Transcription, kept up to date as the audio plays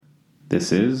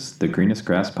This is the Greenest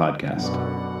Grass Podcast.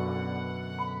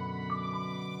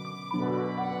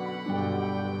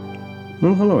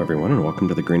 Well, hello everyone, and welcome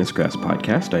to the Greenest Grass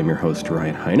Podcast. I'm your host,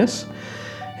 Ryan Highness,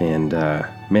 and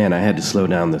man, I had to slow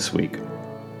down this week.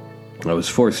 I was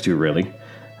forced to, really.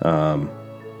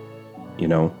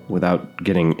 Without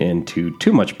getting into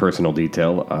too much personal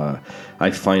detail,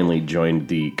 I finally joined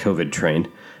the COVID train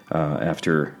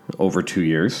after over 2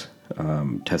 years,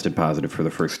 tested positive for the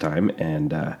first time,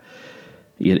 and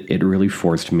it really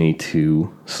forced me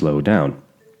to slow down.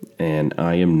 And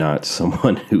I am not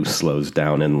someone who slows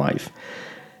down in life.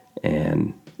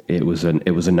 And it was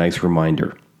a nice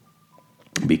reminder,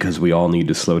 because we all need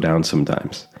to slow down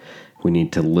sometimes. We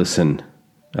need to listen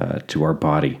to our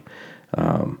body.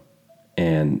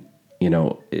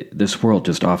 This world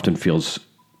just often feels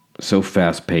so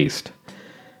fast-paced.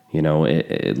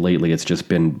 Lately it's just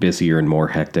been busier and more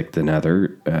hectic than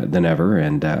ever.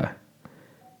 And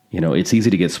it's easy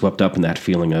to get swept up in that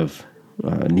feeling of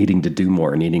needing to do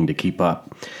more, needing to keep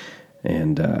up.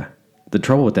 And the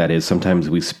trouble with that is sometimes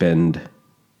we spend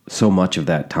so much of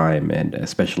that time, and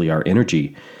especially our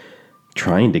energy,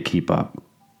 trying to keep up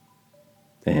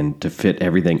and to fit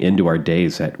everything into our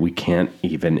days that we can't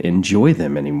even enjoy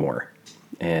them anymore.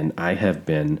 And I have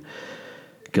been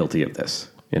guilty of this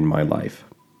in my life.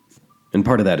 And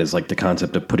part of that is like the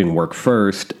concept of putting work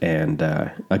first and,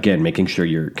 again, making sure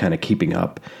you're kind of keeping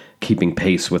up, keeping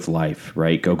pace with life,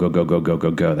 right? Go, go, go, go, go, go,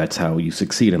 go. That's how you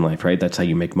succeed in life, right? That's how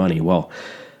you make money. Well,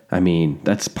 I mean,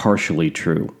 that's partially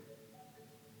true.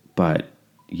 But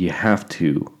you have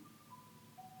to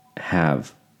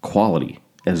have quality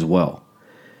as well.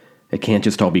 It can't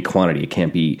just all be quantity. It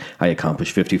can't be, I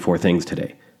accomplished 54 things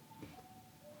today,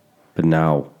 but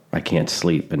now I can't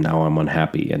sleep, and now I'm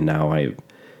unhappy, and now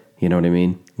you know what I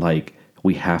mean? Like,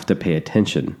 we have to pay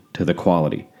attention to the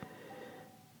quality.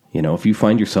 If you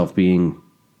find yourself being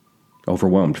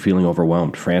overwhelmed, feeling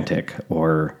overwhelmed, frantic,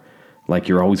 or like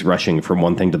you're always rushing from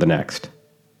one thing to the next,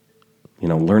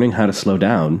 learning how to slow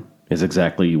down is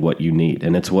exactly what you need,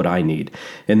 and it's what I need.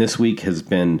 And this week has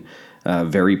been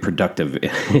very productive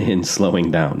in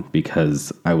slowing down,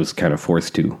 because I was kind of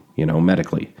forced to,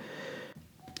 medically.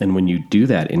 And when you do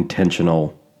that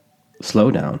intentional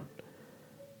slowdown,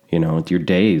 with your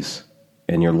days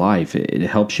and your life, it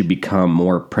helps you become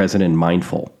more present and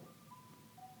mindful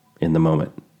in the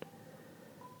moment.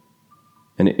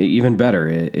 And even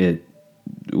better,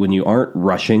 when you aren't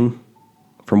rushing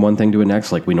from one thing to the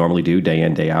next like we normally do day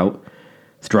in, day out,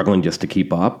 struggling just to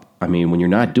keep up, when you're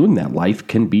not doing that, life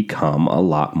can become a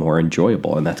lot more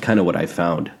enjoyable. And that's kind of what I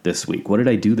found this week. What did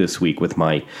I do this week with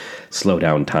my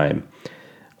slowdown time?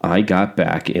 I got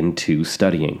back into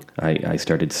studying. I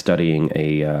started studying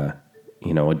a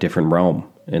different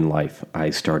realm in life.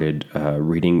 I started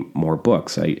reading more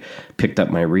books. I picked up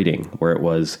my reading where it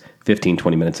was 15,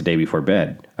 20 minutes a day before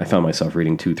bed. I found myself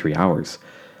reading 2-3 hours.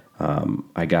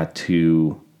 I got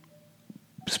to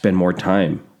spend more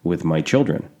time with my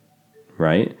children,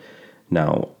 right?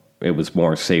 Now, it was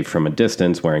more safe from a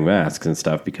distance, wearing masks and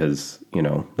stuff, because,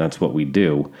 that's what we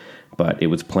do. But it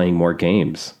was playing more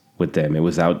games with them. It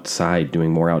was outside,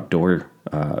 doing more outdoor,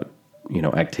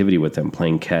 activity with them,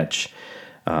 playing catch,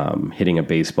 hitting a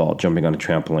baseball, jumping on a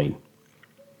trampoline.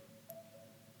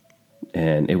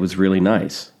 And it was really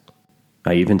nice.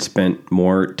 I even spent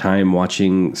more time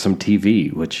watching some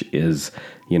TV, which is,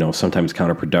 sometimes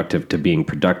counterproductive to being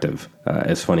productive,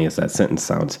 as funny as that sentence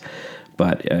sounds.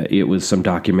 But it was some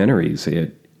documentaries.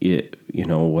 It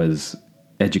was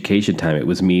education time. It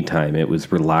was me time. It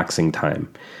was relaxing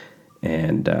time.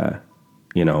 And,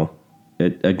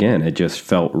 it just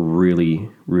felt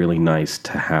really, really nice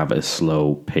to have a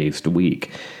slow-paced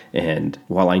week. And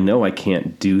while I know I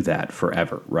can't do that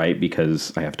forever, right,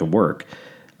 because I have to work,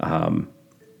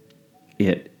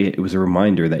 it was a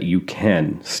reminder that you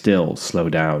can still slow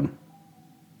down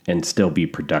and still be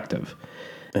productive.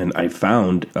 And I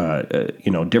found,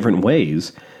 different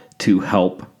ways to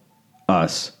help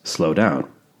us slow down.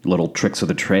 Little tricks of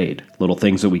the trade, little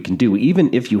things that we can do,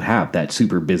 even if you have that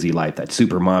super busy life, that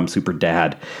super mom, super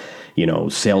dad,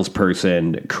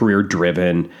 salesperson,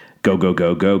 career-driven, go, go,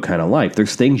 go, go kind of life.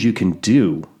 There's things you can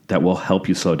do that will help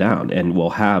you slow down and will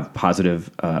have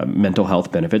positive mental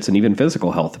health benefits and even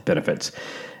physical health benefits.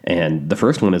 And the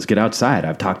first one is get outside.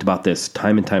 I've talked about this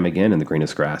time and time again in the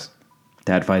Greenest Grass.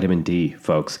 That vitamin D,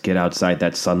 folks, get outside,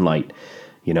 that sunlight.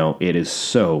 It is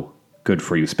so good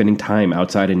for you. Spending time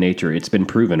outside in nature, it's been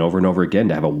proven over and over again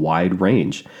to have a wide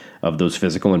range of those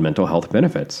physical and mental health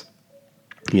benefits.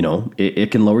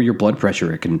 It can lower your blood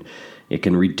pressure. It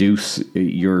can reduce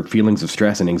your feelings of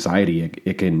stress and anxiety.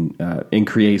 It can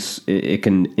increase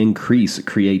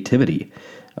creativity.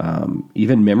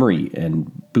 even memory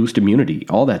and boost immunity,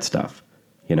 all that stuff,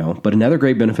 But another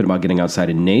great benefit about getting outside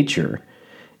in nature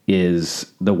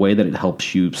is the way that it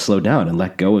helps you slow down and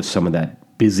let go of some of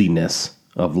that busyness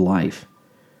of life.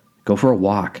 Go for a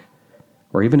walk,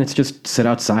 or even it's just sit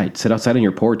outside on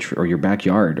your porch or your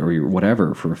backyard or your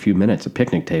whatever for a few minutes, a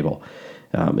picnic table.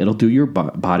 It'll do your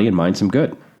body and mind some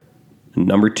good.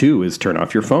 Number 2 is turn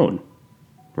off your phone,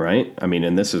 right? I mean,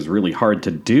 and this is really hard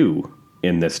to do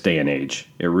in this day and age.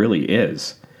 It really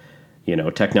is.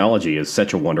 Technology is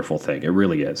such a wonderful thing. It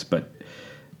really is. But,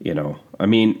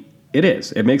 it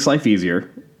is. It makes life easier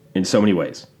in so many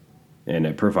ways. And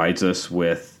it provides us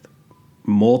with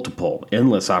multiple,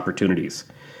 endless opportunities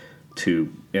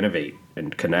to innovate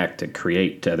and connect and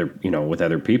create to with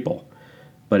other people.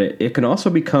 But it can also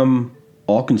become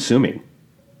all-consuming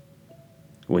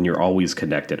when you're always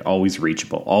connected, always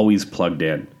reachable, always plugged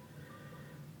in.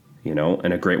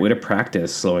 And a great way to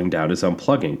practice slowing down is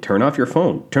unplugging. Turn off your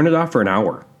phone. Turn it off for an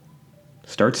hour.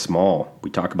 Start small. We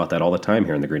talk about that all the time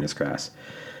here in the Greenest Grass.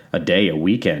 A day, a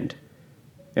weekend.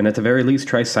 And at the very least,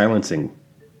 try silencing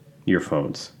your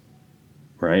phones,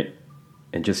 right?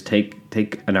 And just take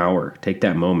an hour. Take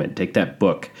that moment. Take that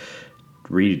book.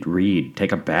 Read.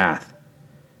 Take a bath.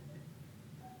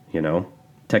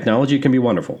 Technology can be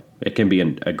wonderful. It can be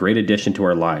a great addition to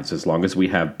our lives as long as we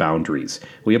have boundaries.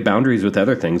 We have boundaries with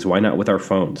other things. Why not with our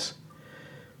phones?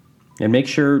 And make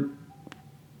sure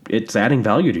it's adding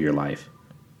value to your life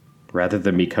rather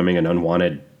than becoming an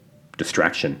unwanted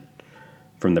distraction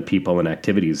from the people and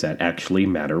activities that actually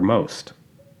matter most.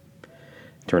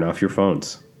 Turn off your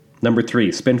phones. Number 3,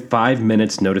 spend 5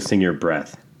 minutes noticing your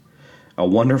breath. A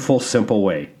wonderful, simple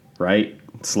way, right?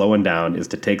 Slowing down is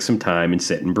to take some time and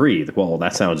sit and breathe. Well,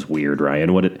 that sounds weird, Ryan.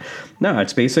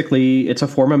 It's a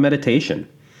form of meditation,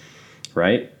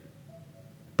 right?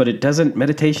 But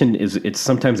meditation it's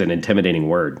sometimes an intimidating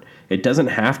word. It doesn't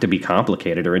have to be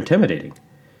complicated or intimidating.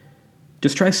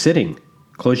 Just try sitting,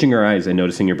 closing your eyes and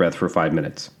noticing your breath for 5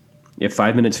 minutes. If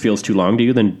 5 minutes feels too long to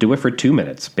you, then do it for 2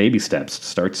 minutes. Baby steps,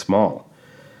 start small.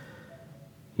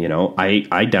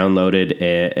 I downloaded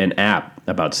an app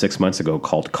about 6 months ago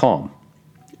called Calm.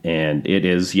 And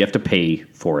you have to pay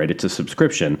for it. It's a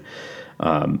subscription.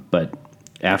 But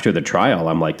after the trial,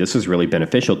 I'm like, this is really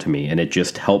beneficial to me. And it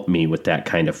just helped me with that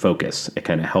kind of focus. It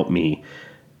kind of helped me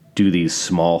do these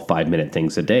small 5-minute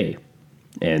things a day.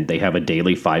 And they have a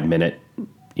daily 5-minute,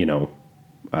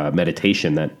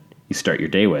 meditation that you start your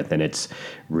day with. And it's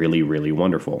really, really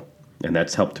wonderful. And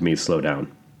that's helped me slow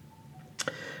down.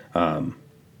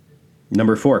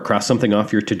 Number 4, cross something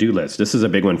off your to-do list. This is a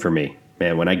big one for me.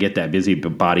 Man, when I get that busy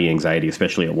body anxiety,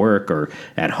 especially at work or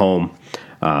at home,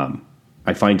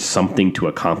 I find something to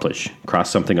accomplish, cross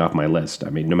something off my list. I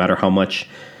mean, no matter how much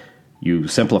you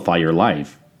simplify your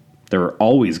life, there are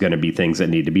always going to be things that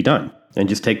need to be done. And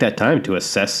just take that time to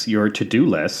assess your to-do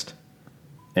list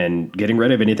and getting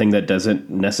rid of anything that doesn't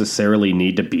necessarily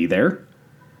need to be there,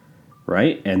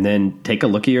 right? And then take a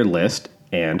look at your list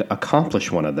and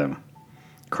accomplish one of them.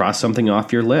 Cross something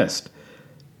off your list.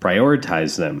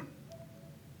 Prioritize them.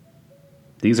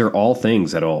 These are all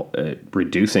things that'll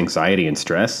reduce anxiety and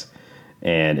stress,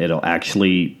 and it'll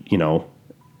actually,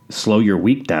 slow your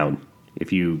week down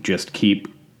if you just keep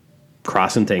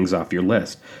crossing things off your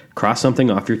list. Cross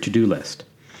something off your to-do list.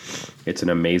 It's an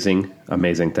amazing,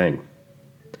 amazing thing.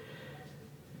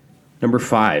 Number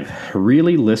 5,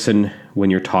 really listen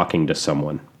when you're talking to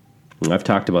someone. And I've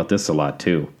talked about this a lot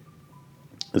too.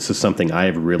 This is something I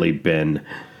have really been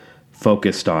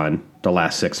focused on the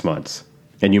last 6 months.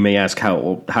 And you may ask,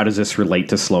 how does this relate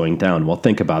to slowing down? Well,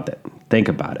 think about it. Think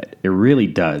about it. It really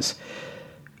does.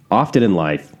 Often in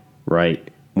life, right,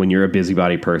 when you're a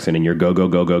busybody person and you're go,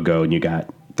 and you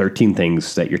got 13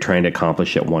 things that you're trying to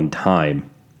accomplish at one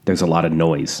time, there's a lot of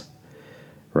noise,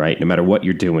 right? No matter what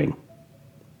you're doing,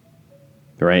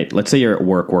 right? Let's say you're at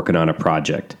work working on a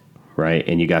project, right?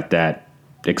 And you got that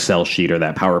Excel sheet or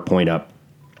that PowerPoint up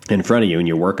in front of you and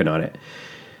you're working on it.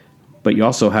 But you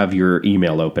also have your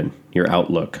email open, your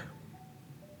Outlook,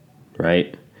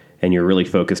 right? And you're really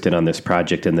focused in on this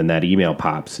project, and then that email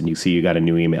pops and you see you got a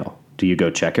new email. Do you go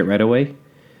check it right away?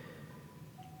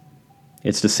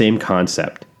 It's the same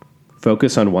concept.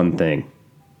 Focus on one thing,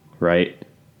 right?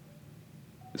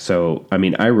 So,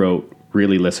 I wrote,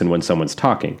 really listen when someone's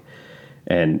talking.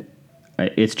 And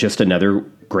it's just another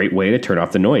great way to turn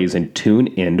off the noise and tune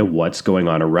into what's going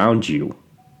on around you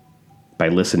by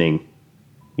listening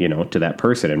to that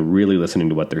person and really listening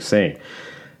to what they're saying.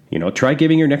 Try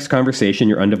giving your next conversation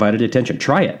your undivided attention.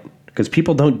 Try it, because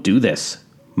people don't do this.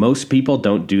 Most people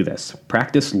don't do this.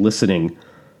 Practice listening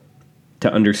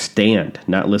to understand,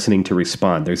 not listening to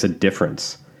respond. There's a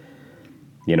difference.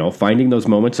 Finding those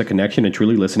moments of connection and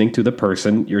truly listening to the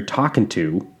person you're talking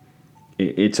to,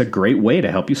 it's a great way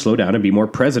to help you slow down and be more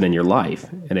present in your life.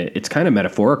 And it's kind of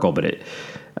metaphorical, but it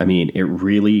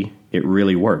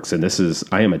really works. And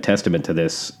I am a testament to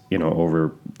this,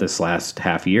 over this last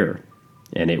half year,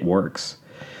 and it works.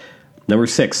 Number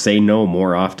 6, say no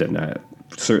more often.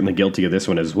 Certainly guilty of this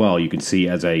one as well. You can see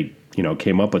as I,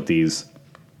 came up with these,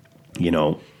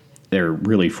 they're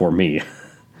really for me.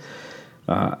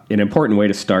 An important way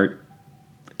to start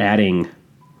adding,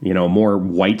 more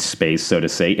white space, so to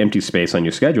say, empty space on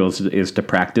your schedule is to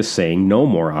practice saying no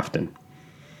more often.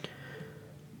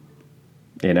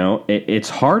 It's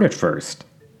hard at first,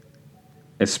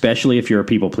 especially if you're a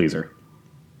people pleaser,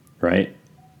 right?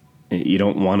 You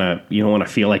don't want to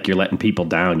feel like you're letting people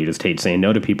down. You just hate saying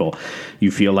no to people.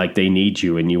 You feel like they need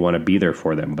you and you want to be there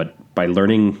for them. But by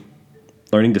learning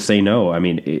to say no,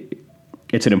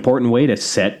 it's an important way to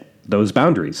set those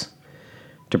boundaries,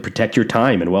 to protect your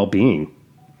time and well-being,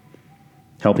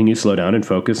 helping you slow down and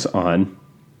focus on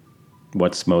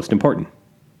what's most important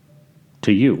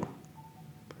to you.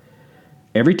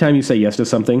 Every time you say yes to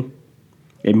something,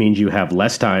 it means you have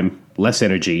less time, less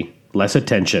energy, less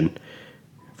attention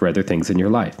for other things in your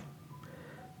life.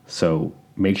 So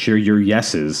make sure your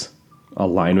yeses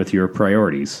align with your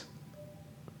priorities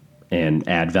and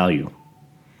add value.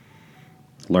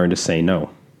 Learn to say no.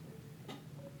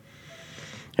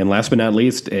 And last but not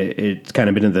least, it's kind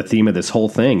of been the theme of this whole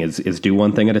thing is do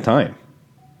one thing at a time.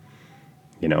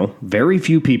 Very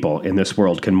few people in this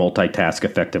world can multitask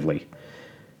effectively.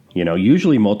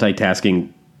 Usually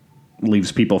multitasking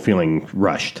leaves people feeling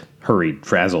rushed, hurried,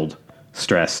 frazzled,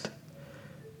 stressed,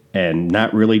 and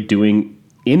not really doing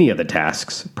any of the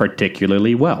tasks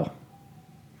particularly well.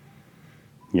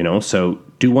 So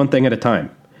do one thing at a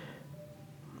time.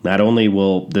 Not only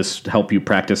will this help you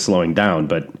practice slowing down,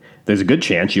 but there's a good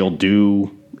chance you'll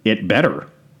do it better.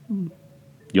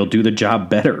 You'll do the job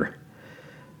better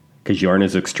because you aren't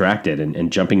as extracted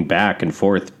and jumping back and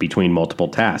forth between multiple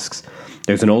tasks.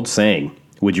 There's an old saying,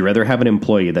 would you rather have an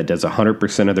employee that does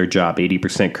 100% of their job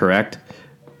 80% correct,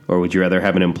 or would you rather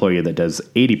have an employee that does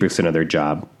 80% of their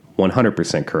job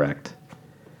 100% correct?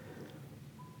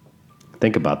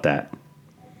 Think about that.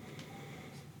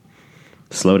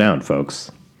 Slow down, folks.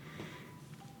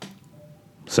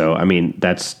 So,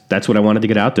 that's what I wanted to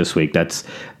get out this week.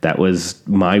 That was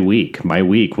my week. My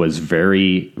week was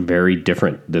very, very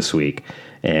different this week.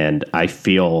 And I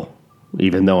feel,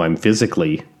 even though I'm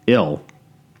physically ill,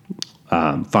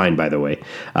 fine, by the way,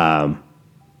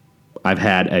 I've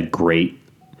had a great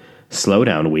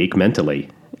slowdown week mentally.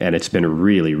 And it's been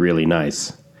really, really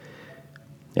nice.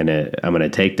 And I'm going to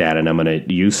take that and I'm going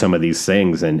to use some of these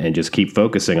things and just keep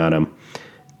focusing on them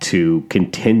to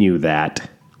continue that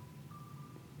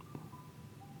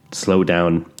slow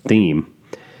down theme.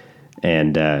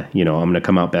 And, I'm going to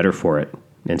come out better for it.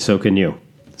 And so can you.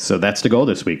 So that's the goal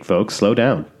this week, folks. Slow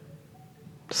down.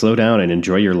 Slow down and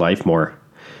enjoy your life more.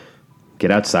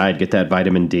 Get outside, get that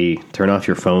vitamin D, turn off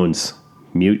your phones,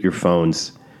 mute your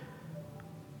phones.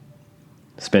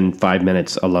 Spend 5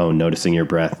 minutes alone noticing your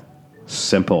breath.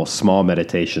 Simple, small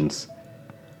meditations.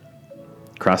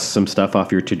 Cross some stuff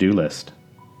off your to-do list,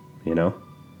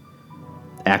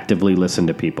 Actively listen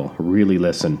to people. Really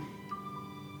listen.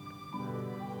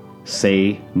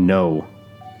 Say no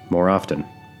more often.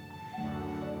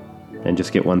 And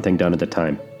just get one thing done at a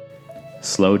time.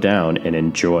 Slow down and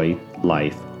enjoy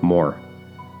life more.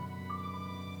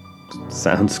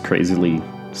 Sounds crazily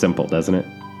simple, doesn't it?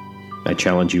 I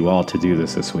challenge you all to do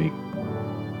this week.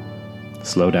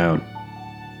 Slow down.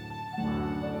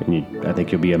 And I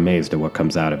think you'll be amazed at what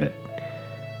comes out of it.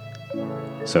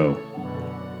 So,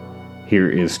 here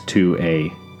is to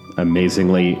a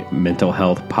amazingly mental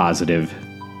health positive,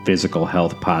 physical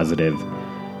health positive,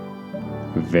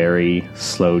 very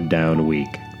slowed down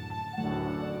week.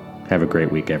 Have a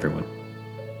great week, everyone.